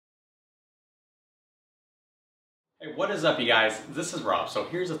Hey, what is up, you guys? This is Rob. So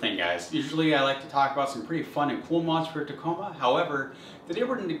here's the thing, guys. Usually I like to talk about some pretty fun and cool mods for Tacoma. However, today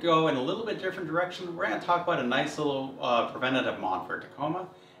we're going to go in a little bit different direction. We're going to talk about a nice little preventative mod for Tacoma.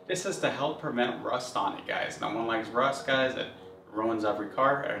 This is to help prevent rust on it, guys. No one likes rust, guys. It ruins every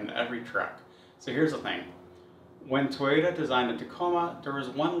car and every truck. So here's the thing. When Toyota designed the Tacoma, there was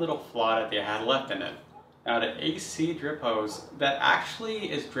one little flaw that they had left in it. Now the AC drip hose that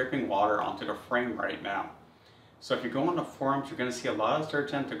actually is dripping water onto the frame right now. So if you go on the forums, you're going to see a lot of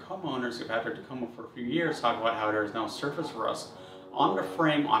third-gen Tacoma owners who've had their Tacoma for a few years talk about how there's now surface rust on the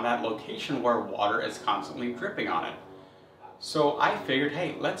frame on that location where water is constantly dripping on it. So I figured,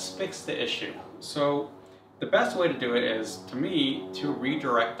 hey, let's fix the issue. So the best way to do it is, to me, to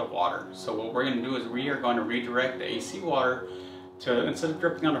redirect the water. So what we're going to do is we are going to redirect the AC water to, instead of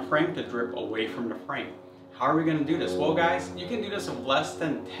dripping on the frame, to drip away from the frame. How are we going to do this? Well, guys, you can do this with less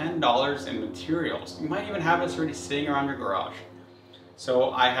than $10 in materials. You might even have this already sitting around your garage.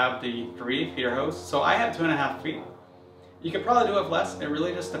 So I have the 3 feeder hose. So I have 2.5 feet. You could probably do it with less. It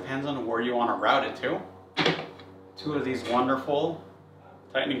really just depends on where you want to route it to. 2 of these wonderful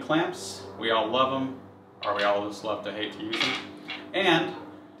tightening clamps. We all love them, or we all just love to hate to use them. And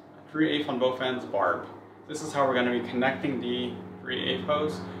 3/8 on both ends barb. This is how we're going to be connecting the 3/8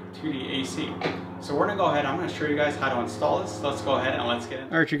 hose to the AC. So we're gonna go ahead, I'm gonna show you guys how to install this. Let's go ahead and let's get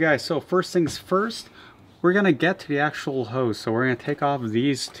in. All right, you guys, so first things first, we're gonna get to the actual hose. So we're gonna take off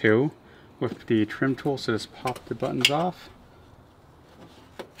these 2 with the trim tool. So just pop the buttons off.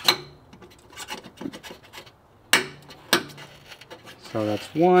 So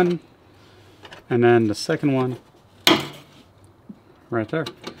that's 1. And then the second one, right there.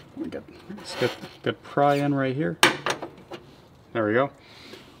 Let's get pry in right here. There we go.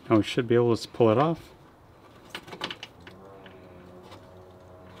 And we should be able to pull it off.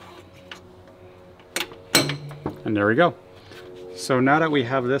 And there we go. So now that we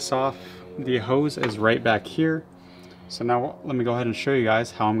have this off, the hose is right back here. So now let me go ahead and show you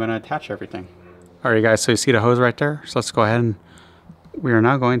guys how I'm going to attach everything. Alright guys, so you see the hose right there? So let's go ahead and we are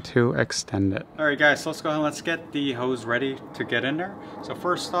now going to extend it. Alright guys, so let's go ahead and let's get the hose ready to get in there. So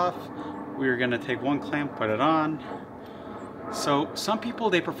first off, we're going to take 1 clamp, put it on. So some people,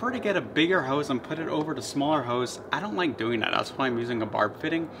 they prefer to get a bigger hose and put it over the smaller hose. I don't like doing that. That's why I'm using a barb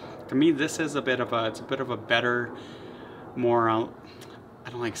fitting. To me, this is a bit of a better, more, I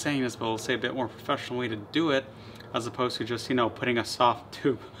don't like saying this, but I'll say a bit more professional way to do it, as opposed to just, you know, putting a soft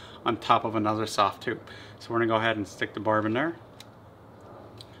tube on top of another soft tube. So we're gonna go ahead and stick the barb in there.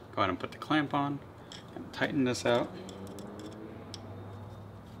 Go ahead and put the clamp on and tighten this out.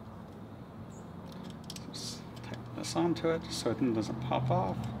 This onto it so it doesn't pop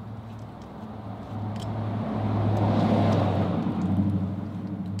off.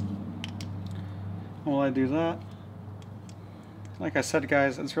 While I do that, like I said,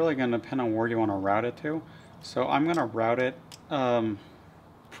 guys, it's really going to depend on where you want to route it to. So I'm going to route it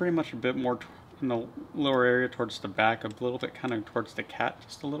pretty much a bit more in the lower area towards the back, a little bit kind of towards the cat,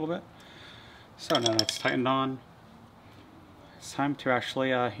 just a little bit. So now that's tightened on. It's time to actually,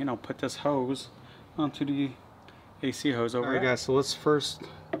 you know, put this hose onto the AC hose over. Alright guys, so let's first,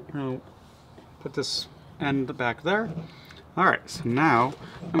 you know, put this end back there. Alright, so now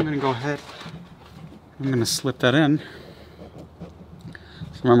I'm going to go ahead, I'm going to slip that in.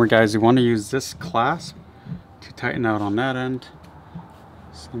 So remember guys, you want to use this clasp to tighten out on that end.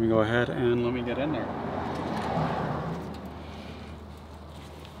 So let me go ahead and let me get in there.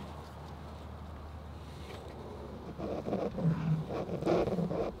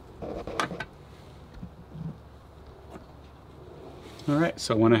 Alright,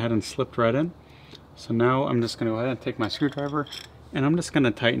 so I went ahead and slipped right in. So now I'm just going to go ahead and take my screwdriver and I'm just going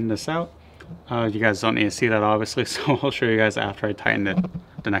to tighten this out. You guys don't need to see that obviously, so I'll show you guys after I tighten it,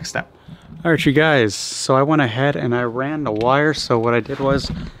 the next step. Alright you guys, so I went ahead and I ran the wire. So what I did was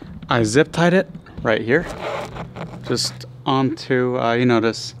I zip tied it right here, just onto, you know,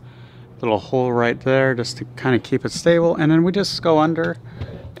 this little hole right there, just to kind of keep it stable. And then we just go under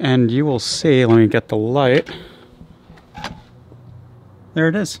and you will see, let me get the light. There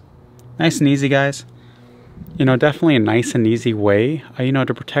it is. Nice and easy, guys. You know, definitely a nice and easy way, you know,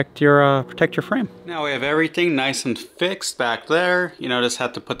 to protect your frame. Now we have everything nice and fixed back there. You know, just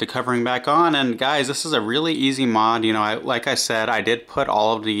have to put the covering back on. And guys, this is a really easy mod. You know, like I said, I did put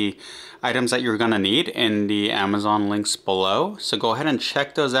all of the items that you're gonna need in the Amazon links below. So go ahead and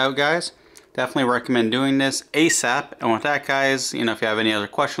check those out, guys. Definitely recommend doing this ASAP. And with that, guys, you know, if you have any other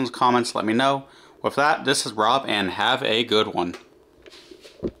questions, comments, let me know. With that, this is Rob, and have a good one.